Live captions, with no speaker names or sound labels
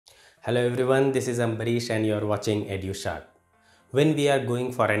Hello everyone, this is Ambarish and you are watching Edusharpp. When we are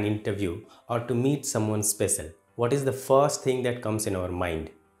going for an interview or to meet someone special, what is the first thing that comes in our mind?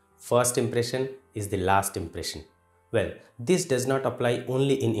 First impression is the last impression. Well, this does not apply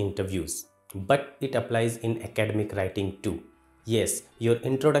only in interviews, but it applies in academic writing too. Yes, your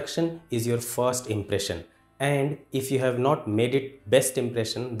introduction is your first impression, and if you have not made it best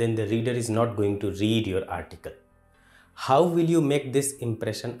impression, then the reader is not going to read your article. How will you make this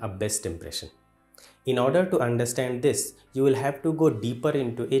impression a best impression? In order to understand this, you will have to go deeper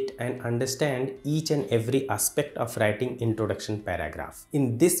into it and understand each and every aspect of writing introduction paragraph.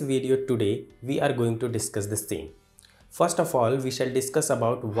 In this video today, we are going to discuss the same. First of all, we shall discuss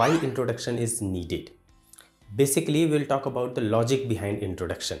about why introduction is needed. Basically, we'll talk about the logic behind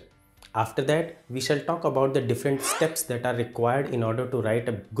introduction. After that, we shall talk about the different steps that are required in order to write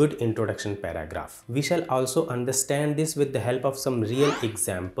a good introduction paragraph. We shall also understand this with the help of some real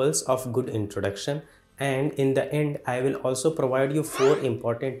examples of good introduction, and in the end, I will also provide you 4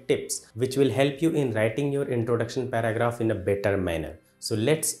 important tips which will help you in writing your introduction paragraph in a better manner. So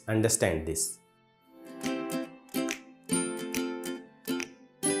let's understand this.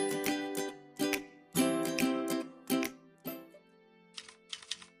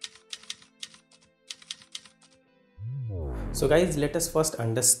 So guys, let us first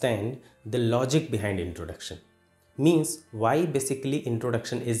understand the logic behind introduction. Means why basically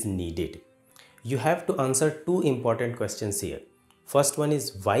introduction is needed. You have to answer 2 important questions here. First one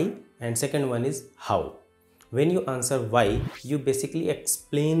is why and second one is how. When you answer why, you basically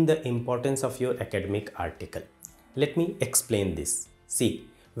explain the importance of your academic article. Let me explain this. See,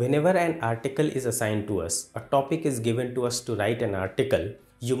 whenever an article is assigned to us, a topic is given to us to write an article,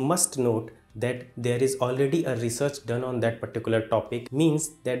 you must note that there is already a research done on that particular topic,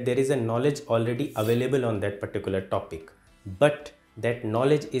 means that there is a knowledge already available on that particular topic, but that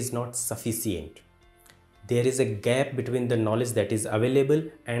knowledge is not sufficient. There is a gap between the knowledge that is available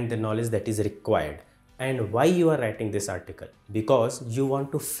and the knowledge that is required. And why you are writing this article? Because you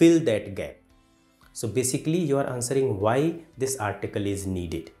want to fill that gap. So basically you are answering why this article is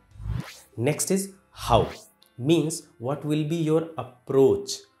needed. Next is how. Means what will be your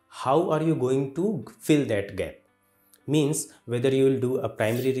approach? How are you going to fill that gap? Means whether you will do a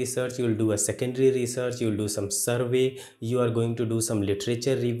primary research, you will do a secondary research, you will do some survey, you are going to do some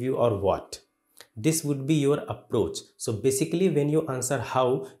literature review or what. This would be your approach. So basically when you answer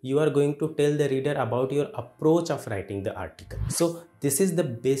how, you are going to tell the reader about your approach of writing the article. So this is the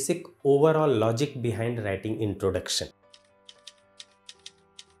basic overall logic behind writing introduction.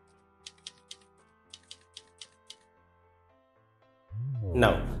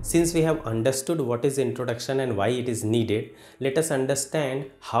 Now, since we have understood what is introduction and why it is needed, let us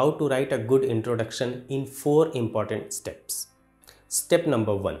understand how to write a good introduction in 4 important steps. Step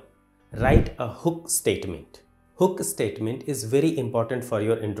number 1. Write a hook statement. Hook statement is very important for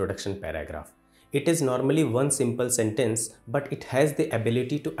your introduction paragraph. It is normally one simple sentence, but it has the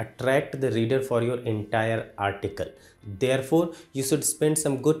ability to attract the reader for your entire article. Therefore, you should spend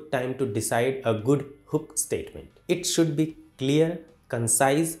some good time to decide a good hook statement. It should be clear,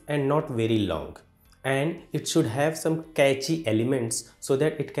 concise and not very long, and it should have some catchy elements so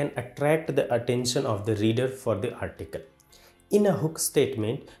that it can attract the attention of the reader for the article. In a hook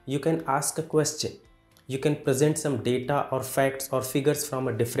statement, you can ask a question. You can present some data or facts or figures from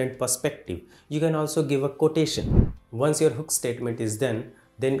a different perspective. You can also give a quotation. Once your hook statement is done,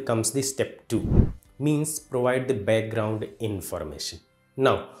 then comes the step 2, means provide the background information.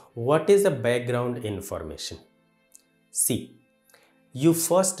 Now, what is the background information? See, you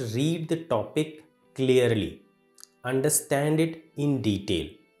first read the topic clearly, understand it in detail,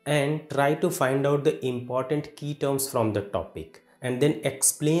 and try to find out the important key terms from the topic, and then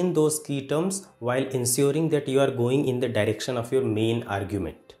explain those key terms while ensuring that you are going in the direction of your main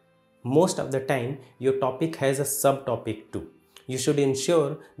argument. Most of the time, your topic has a subtopic too. You should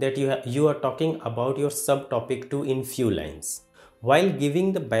ensure that you are talking about your subtopic too in few lines. While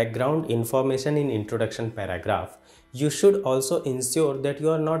giving the background information in introduction paragraph, you should also ensure that you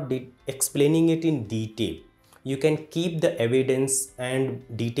are not explaining it in detail. You can keep the evidence and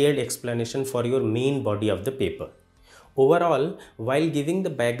detailed explanation for your main body of the paper. Overall, while giving the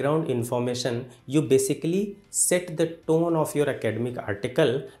background information, you basically set the tone of your academic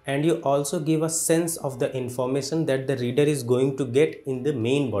article, and you also give a sense of the information that the reader is going to get in the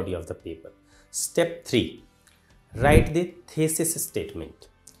main body of the paper. Step 3. Write the thesis statement.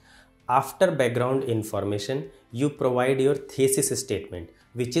 After background information, you provide your thesis statement,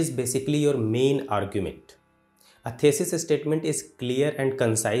 which is basically your main argument. A thesis statement is clear and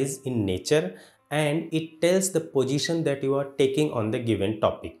concise in nature, and it tells the position that you are taking on the given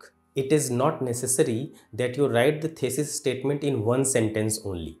topic. It is not necessary that you write the thesis statement in one sentence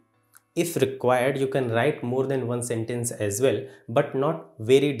only. If required, you can write more than one sentence as well, but not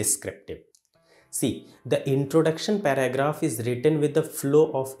very descriptive. See, the introduction paragraph is written with the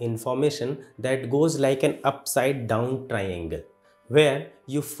flow of information that goes like an upside down triangle, where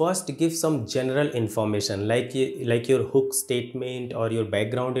you first give some general information like your hook statement or your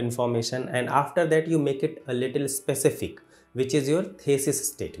background information, and after that you make it a little specific, which is your thesis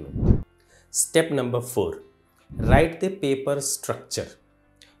statement. Step number 4. Write the paper structure.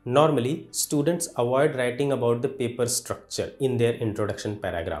 Normally, students avoid writing about the paper structure in their introduction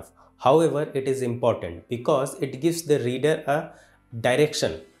paragraph. However, it is important because it gives the reader a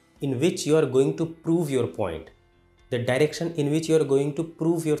direction in which you are going to prove your point, the direction in which you are going to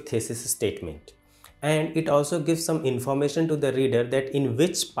prove your thesis statement. And it also gives some information to the reader that in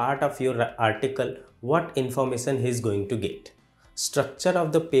which part of your article what information he is going to get. Structure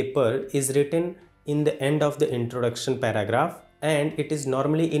of the paper is written in the end of the introduction paragraph, and it is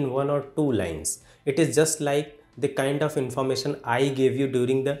normally in 1 or 2 lines. It is just like the kind of information I gave you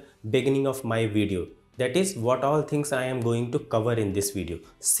during the beginning of my video. That is what all things I am going to cover in this video.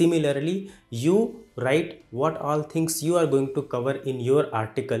 Similarly, you write what all things you are going to cover in your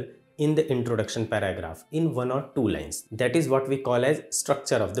article in the introduction paragraph in 1 or 2 lines. That is what we call as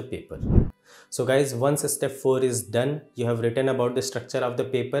structure of the paper. So guys, once step 4 is done, you have written about the structure of the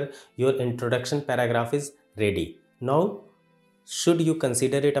paper, your introduction paragraph is ready. Now, should you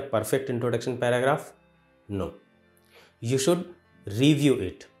consider it a perfect introduction paragraph? No. You should review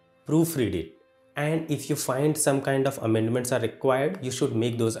it, proofread it, and if you find some kind of amendments are required, you should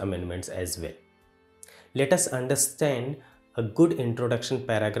make those amendments as well. Let us understand a good introduction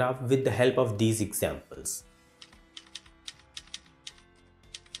paragraph with the help of these examples.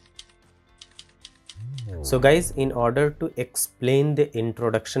 So guys, in order to explain the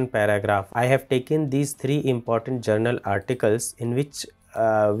introduction paragraph, I have taken these 3 important journal articles in which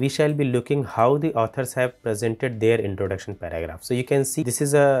we shall be looking how the authors have presented their introduction paragraph. So you can see this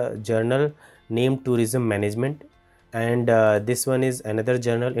is a journal named Tourism Management, and this one is another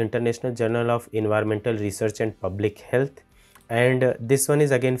journal, International Journal of Environmental Research and Public Health, and this one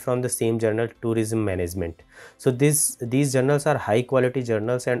is again from the same journal, Tourism Management. So these journals are high quality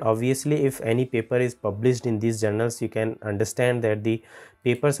journals, and obviously if any paper is published in these journals, you can understand that the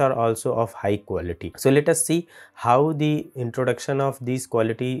papers are also of high quality. So let us see how the introduction of these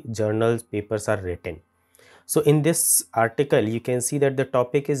quality journals papers are written. So in this article, you can see that the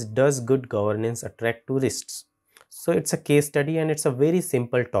topic is, does good governance attract tourists? So it's a case study and it's a very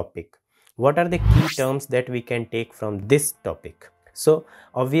simple topic. What are the key terms that we can take from this topic? So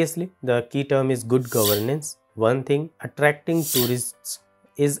obviously the key term is good governance, one thing. Attracting tourists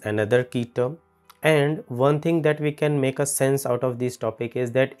is another key term, and one thing that we can make a sense out of this topic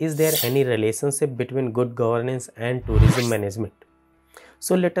is that is there any relationship between good governance and tourism management?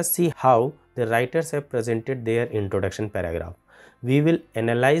 So let us see how the writers have presented their introduction paragraph. We will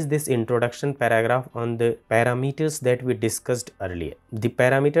analyze this introduction paragraph on the parameters that we discussed earlier. The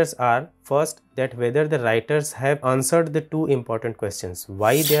parameters are, first, that whether the writers have answered the 2 important questions,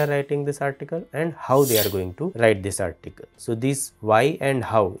 why they are writing this article and how they are going to write this article. So these why and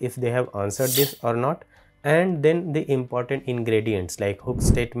how, if they have answered this or not, and then the important ingredients like hook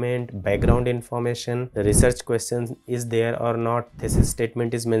statement, background information, the research questions is there or not, thesis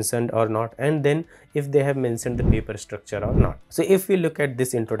statement is mentioned or not, and then if they have mentioned the paper structure or not. So if we look at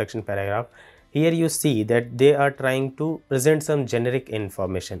this introduction paragraph, here you see that they are trying to present some generic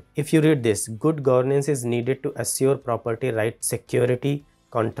information. If you read this, good governance is needed to assure property right security,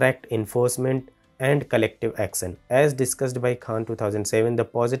 contract enforcement, and collective action. As discussed by Khan 2007, the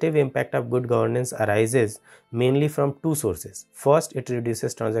positive impact of good governance arises mainly from 2 sources. First, it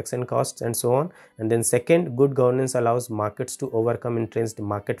reduces transaction costs and so on, and then second, good governance allows markets to overcome entrenched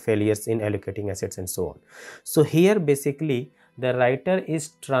market failures in allocating assets and so on. So here basically the writer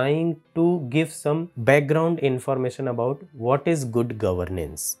is trying to give some background information about what is good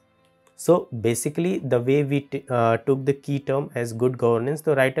governance. So basically the way we took the key term as good governance,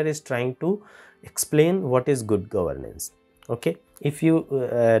 the writer is trying to explain what is good governance. Okay, if you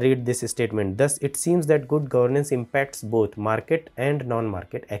read this statement, thus it seems that good governance impacts both market and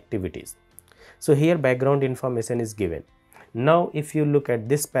non-market activities. So here background information is given. Now if you look at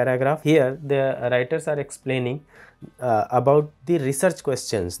this paragraph, here the writers are explaining about the research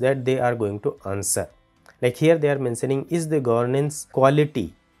questions that they are going to answer. Like here they are mentioning, is the governance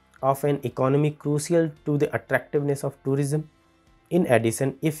quality of an economy crucial to the attractiveness of tourism? In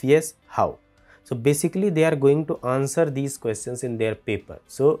addition, if yes, how? So basically they are going to answer these questions in their paper.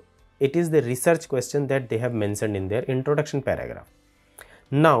 So it is the research question that they have mentioned in their introduction paragraph.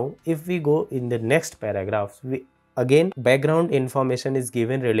 Now if we go in the next paragraphs, again background information is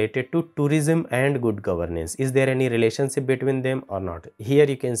given related to tourism and good governance. Is there any relationship between them or not? Here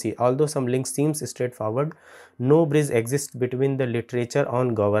you can see, although some link seems straightforward, no bridge exists between the literature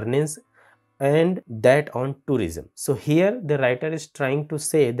on governance and that on tourism. So here the writer is trying to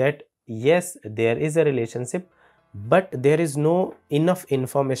say that yes, there is a relationship, but there is no enough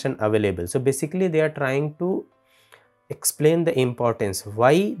information available. So basically they are trying to explain the importance,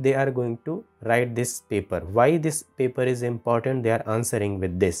 why they are going to write this paper, why this paper is important. They are answering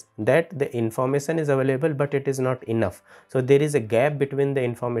with this, that the information is available but it is not enough. So there is a gap between the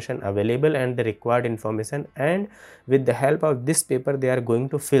information available and the required information, and with the help of this paper they are going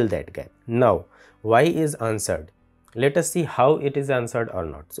to fill that gap. Now why is answered, let us see how it is answered or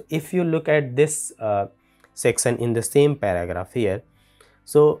not. So if you look at this section in the same paragraph here,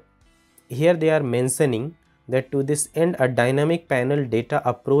 so here they are mentioning that to this end a dynamic panel data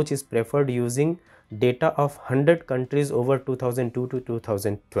approach is preferred using data of 100 countries over 2002 to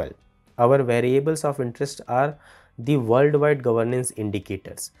 2012. Our variables of interest are the worldwide governance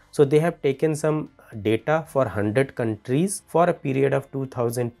indicators. So they have taken some data for 100 countries for a period of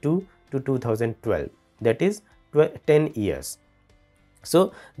 2002 to 2012, that is 10 years.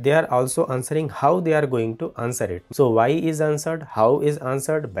 So they are also answering how they are going to answer it. So why is answered, how is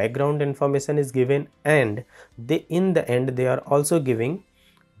answered, background information is given, and in the end they are also giving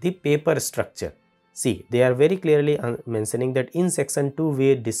the paper structure. See, they are very clearly mentioning that in section 2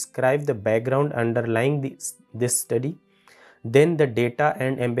 we describe the background underlying this study, then the data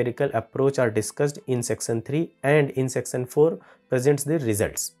and empirical approach are discussed in section 3, and in section 4 presents the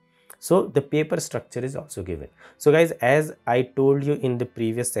results. So the paper structure is also given. So guys, as I told you in the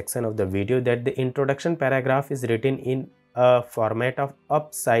previous section of the video, that the introduction paragraph is written in a format of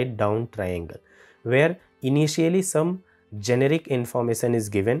upside down triangle, where initially some generic information is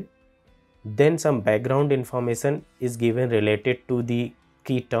given, then some background information is given related to the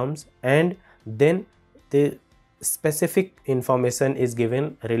key terms, and then the specific information is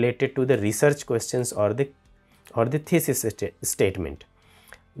given related to the research questions or the thesis statement.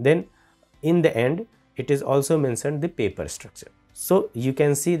 Then in the end it is also mentioned the paper structure. So you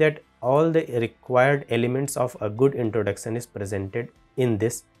can see that all the required elements of a good introduction is presented in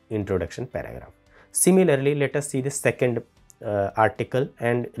this introduction paragraph. Similarly, let us see the second article,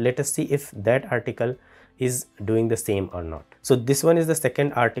 and let us see if that article is doing the same or not. So this one is the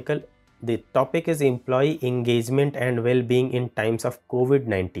second article. The topic is employee engagement and well-being in times of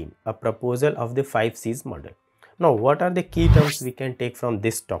COVID-19, a proposal of the 5 C's model. Now, what are the key terms we can take from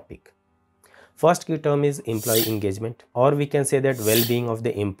this topic? First key term is employee engagement, or we can say that well-being of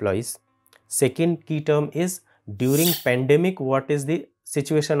the employees. Second key term is during pandemic, what is the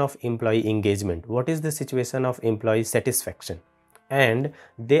situation of employee engagement? What is the situation of employee satisfaction? And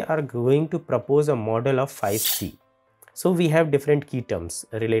they are going to propose a model of 5C. So we have different key terms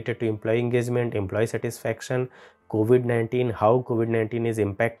related to employee engagement, employee satisfaction, COVID-19, how COVID-19 is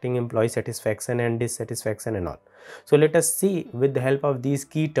impacting employee satisfaction and dissatisfaction and all. So let us see with the help of these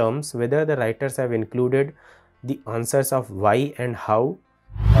key terms whether the writers have included the answers of why and how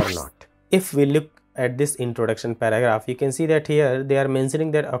or not. If we look at this introduction paragraph, you can see that here they are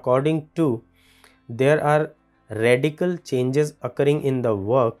mentioning that according to there are radical changes occurring in the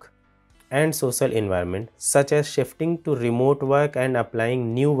work and social environment, such as shifting to remote work and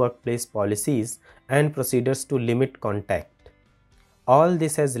applying new workplace policies and procedures to limit contact. All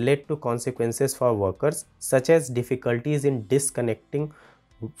this has led to consequences for workers, such as difficulties in disconnecting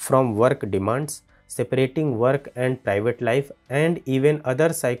from work demands, separating work and private life, and even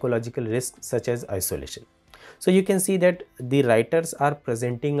other psychological risks such as isolation. So you can see that the writers are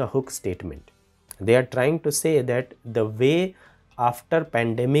presenting a hook statement. They are trying to say that the way after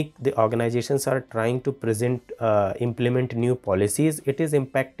pandemic the organizations are trying to implement new policies, it is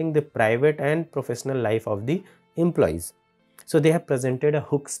impacting the private and professional life of the employees. So they have presented a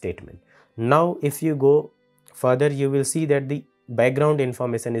hook statement. Now if you go further, you will see that the background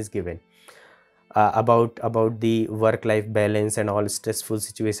information is given about the work-life balance and all stressful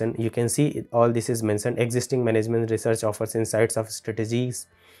situation. You can see all this is mentioned. Existing management research offers insights of strategies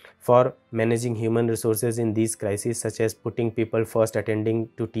for managing human resources in these crises, such as putting people first, attending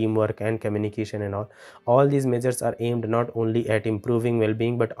to teamwork and communication and all. All these measures are aimed not only at improving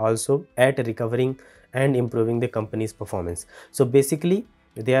well-being but also at recovering and improving the company's performance. So basically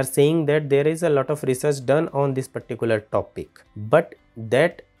they are saying that there is a lot of research done on this particular topic, but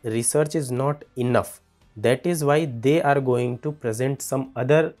that research is not enough. That is why they are going to present some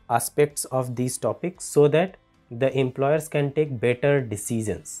other aspects of these topics so that the employers can take better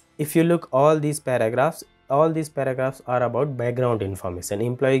decisions. If you look all these paragraphs, all these paragraphs are about background information.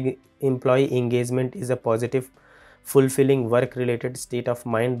 Employee engagement is a positive, fulfilling work-related state of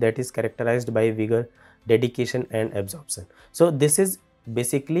mind that is characterized by vigor, dedication, and absorption. So this is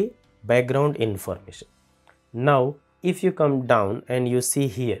basically background information. Now, if you come down and you see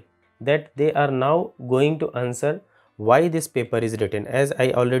here that they are now going to answer why this paper is written. As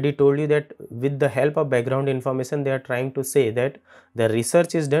I already told you that with the help of background information, they are trying to say that the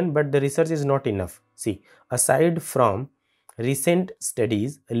research is done, but the research is not enough. See, aside from recent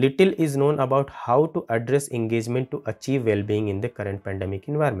studies, little is known about how to address engagement to achieve well-being in the current pandemic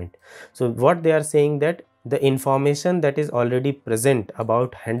environment. So what they are saying that the information that is already present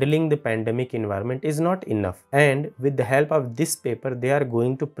about handling the pandemic environment is not enough, and with the help of this paper they are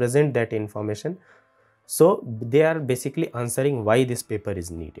going to present that information. So they are basically answering why this paper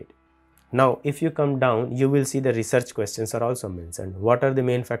is needed. Now if you come down, you will see the research questions are also mentioned. What are the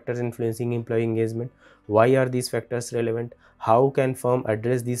main factors influencing employee engagement? Why are these factors relevant? How can firm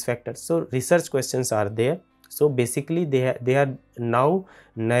address these factors? So research questions are there. So basically they are now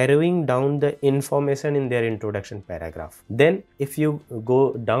narrowing down the information in their introduction paragraph. Then if you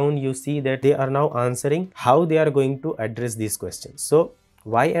go down, you see that they are now answering how they are going to address these questions. So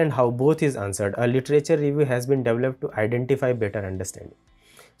why and how both is answered. A literature review has been developed to identify better understanding.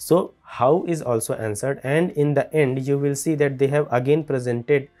 So how is also answered, and in the end you will see that they have again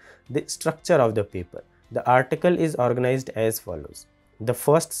presented the structure of the paper. The article is organized as follows. The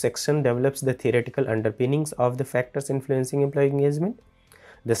first section develops the theoretical underpinnings of the factors influencing employee engagement.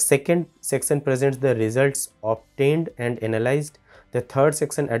 The second section presents the results obtained and analyzed. The third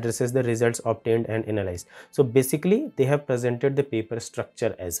section addresses the results obtained and analyzed. So basically they have presented the paper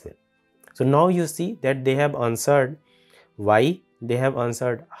structure as well. So now you see that they have answered why, they have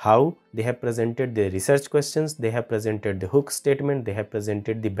answered how, they have presented the research questions, they have presented the hook statement, they have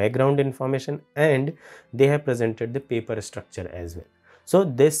presented the background information, and they have presented the paper structure as well. So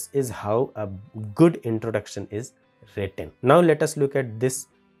this is how a good introduction is written. Now let us look at this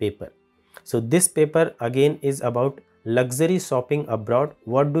paper. So this paper again is about luxury shopping abroad.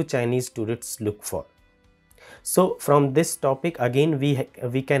 What do Chinese tourists look for? So from this topic again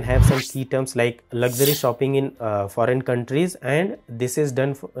we can have some key terms like luxury shopping in foreign countries, and this is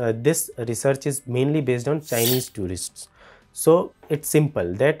done for, this research is mainly based on Chinese tourists. So it's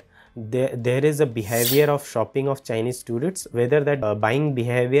simple that there is a behavior of shopping of Chinese tourists, whether that buying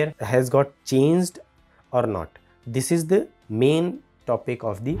behavior has got changed or not. This is the main topic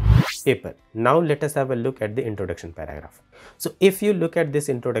of the paper. Now let us have a look at the introduction paragraph. So if you look at this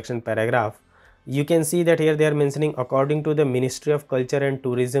introduction paragraph, you can see that here they are mentioning, according to the Ministry of Culture and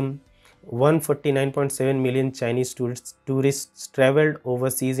Tourism, 149.7 million Chinese tourists traveled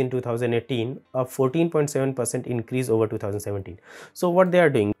overseas in 2018, a 14.7% increase over 2017. So what they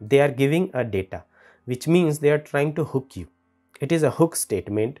are doing, they are giving a data, which means they are trying to hook you. It is a hook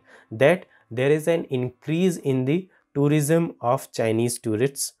statement that there is an increase in the tourism of Chinese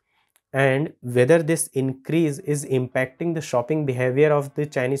tourists, and whether this increase is impacting the shopping behavior of the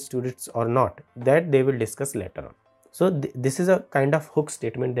Chinese tourists or not, that they will discuss later on. So this is a kind of hook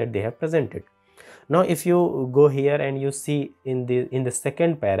statement that they have presented. Now if you go here and you see in the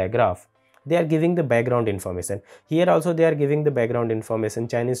second paragraph, they are giving the background information. Here also they are giving the background information.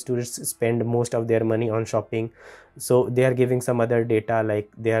 Chinese tourists spend most of their money on shopping. So they are giving some other data, like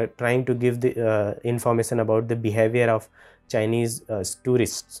they are trying to give the information about the behavior of Chinese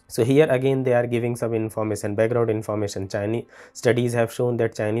tourists. So here again they are giving some information, background information. Chinese studies have shown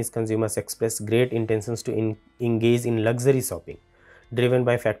that Chinese consumers express great intentions to engage in luxury shopping, driven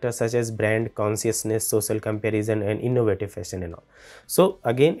by factors such as brand consciousness, social comparison, and innovative fashion and all. So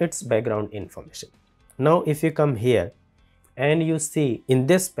again it's background information. Now if you come here and you see in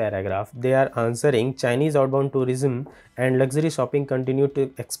this paragraph, they are answering Chinese outbound tourism and luxury shopping continue to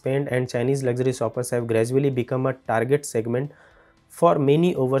expand, and Chinese luxury shoppers have gradually become a target segment for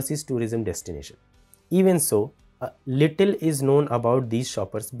many overseas tourism destinations. Even so, little is known about these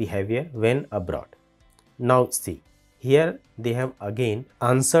shoppers' behavior when abroad. Now see, here they have again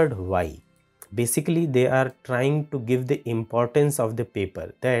answered why. Basically they are trying to give the importance of the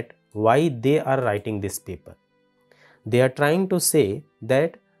paper, that why they are writing this paper. They are trying to say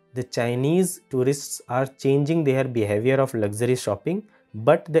that the Chinese tourists are changing their behavior of luxury shopping,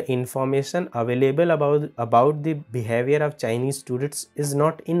 but the information available about the behavior of Chinese tourists is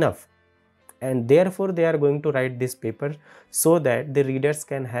not enough, and therefore they are going to write this paper so that the readers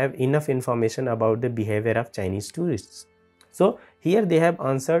can have enough information about the behavior of Chinese tourists. So here they have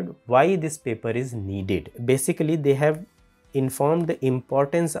answered why this paper is needed. Basically they have informed the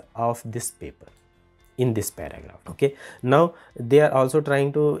importance of this paper. in this paragraph. Okay, now they are also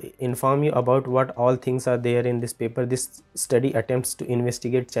trying to inform you about what all things are there in this paper. This study attempts to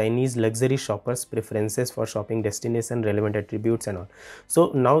investigate Chinese luxury shoppers' preferences for shopping destination, relevant attributes and all.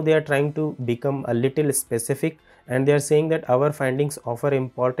 So now they are trying to become a little specific, and they are saying that our findings offer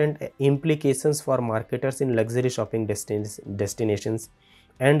important implications for marketers in luxury shopping destinations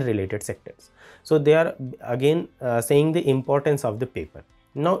and related sectors. So they are again saying the importance of the paper.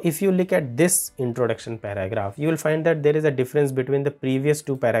 Now if you look at this introduction paragraph, you will find that there is a difference between the previous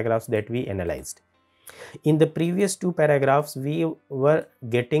two paragraphs that we analyzed. In the previous two paragraphs, we were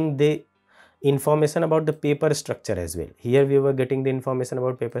getting the information about the paper structure as well. Here we were getting the information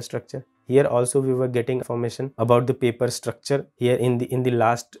about paper structure. Here also we were getting information about the paper structure here in the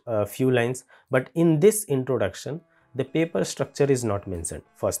last few lines. But in this introduction, the paper structure is not mentioned,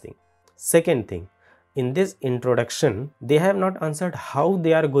 first thing. Second thing, in this introduction, they have not answered how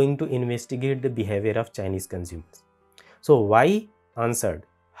they are going to investigate the behavior of Chinese consumers. So why answered,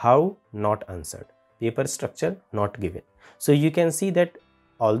 how not answered, paper structure not given. So you can see that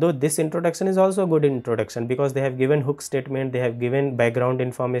although this introduction is also a good introduction, because they have given hook statement, they have given background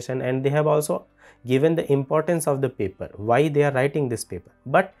information, and they have also given the importance of the paper, why they are writing this paper.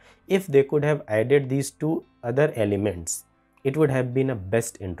 But if they could have added these two other elements, it would have been a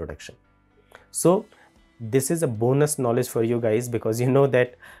best introduction. So this is a bonus knowledge for you guys, because you know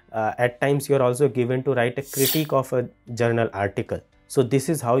that at times you are also given to write a critique of a journal article. So this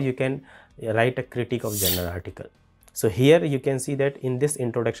is how you can write a critique of journal article. So here you can see that in this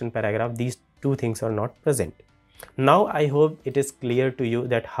introduction paragraph, these two things are not present. Now I hope it is clear to you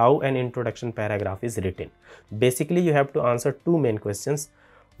that how an introduction paragraph is written. Basically you have to answer two main questions: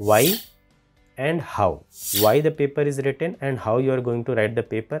 why and how. Why the paper is written and how you are going to write the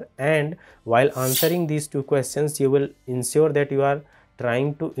paper. And while answering these two questions, you will ensure that you are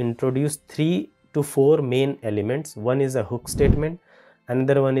trying to introduce 3 to 4 main elements. One is a hook statement,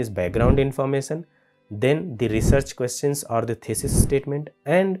 another one is background information, then the research questions or the thesis statement,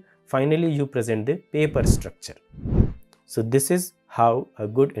 and finally you present the paper structure. So this is how a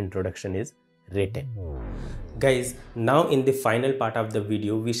good introduction is written. Guys, now in the final part of the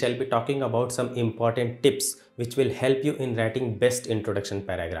video, we shall be talking about some important tips which will help you in writing best introduction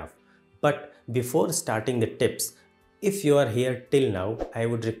paragraph. But before starting the tips, if you are here till now, I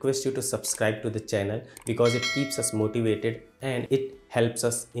would request you to subscribe to the channel, because it keeps us motivated and it helps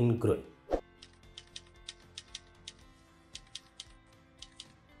us in growing.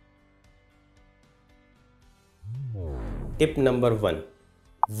 Tip number 1,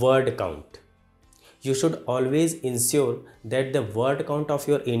 word count. You should always ensure that the word count of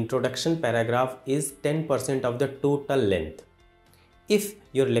your introduction paragraph is 10% of the total length. If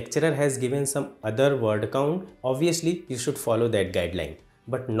your lecturer has given some other word count, obviously you should follow that guideline.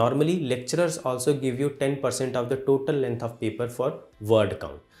 But normally lecturers also give you 10% of the total length of paper for word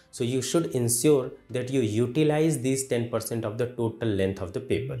count. So you should ensure that you utilize these 10% of the total length of the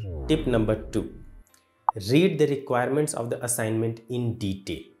paper. Tip number 2, read the requirements of the assignment in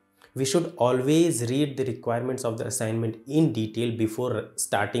detail. We should always read the requirements of the assignment in detail before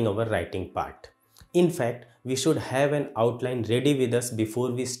starting our writing part. In fact, we should have an outline ready with us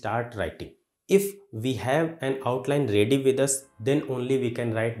before we start writing. If we have an outline ready with us, then only we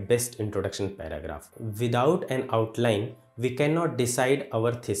can write best introduction paragraph. Without an outline, we cannot decide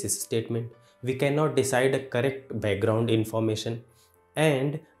our thesis statement, we cannot decide a correct background information,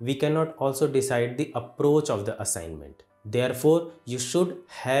 and we cannot also decide the approach of the assignment. Therefore, you should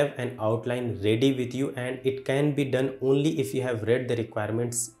have an outline ready with you, and it can be done only if you have read the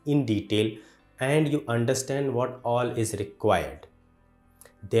requirements in detail and you understand what all is required.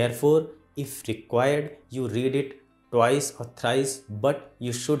 Therefore, if required, you read it twice or thrice, but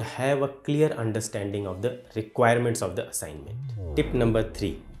you should have a clear understanding of the requirements of the assignment. Tip number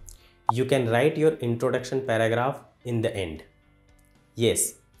 3, you can write your introduction paragraph in the end.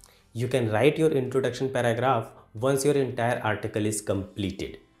 Yes, you can write your introduction paragraph once your entire article is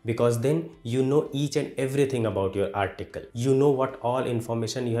completed, because then you know each and everything about your article. You know what all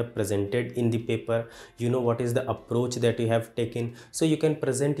information you have presented in the paper, you know what is the approach that you have taken, so you can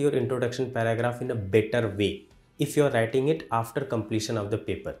present your introduction paragraph in a better way if you are writing it after completion of the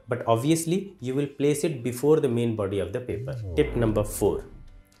paper. But obviously you will place it before the main body of the paper. Tip number 4,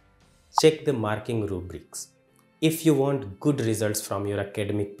 check the marking rubrics. If you want good results from your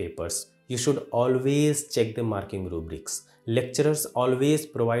academic papers, you should always check the marking rubrics. Lecturers always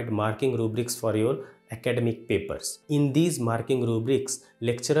provide marking rubrics for your academic papers. In these marking rubrics,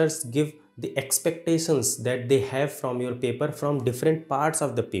 lecturers give the expectations that they have from your paper from different parts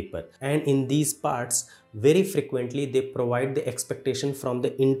of the paper. And in these parts, very frequently they provide the expectation from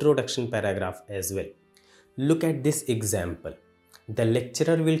the introduction paragraph as well. Look at this example. The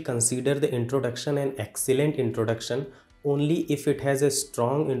lecturer will consider the introduction an excellent introduction only if it has a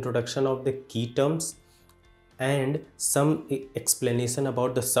strong introduction of the key terms and some explanation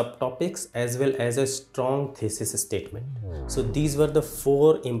about the subtopics as well as a strong thesis statement. So these were the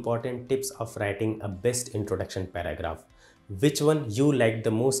 4 important tips of writing a best introduction paragraph. Which one you liked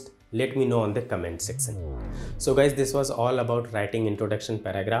the most? Let me know on the comment section. So guys, this was all about writing introduction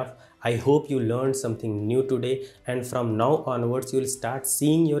paragraph. I hope you learned something new today, and from now onwards you'll start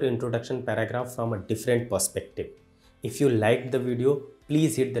seeing your introduction paragraph from a different perspective. If you liked the video,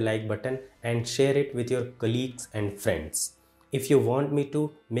 please hit the like button and share it with your colleagues and friends. If you want me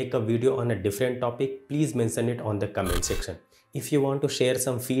to make a video on a different topic, please mention it on the comment section. If you want to share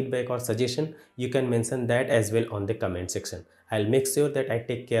some feedback or suggestion, you can mention that as well on the comment section. I'll make sure that I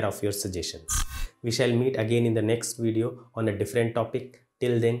take care of your suggestions. We shall meet again in the next video on a different topic.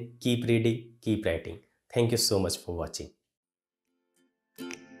 Till then, keep reading, keep writing. Thank you so much for watching.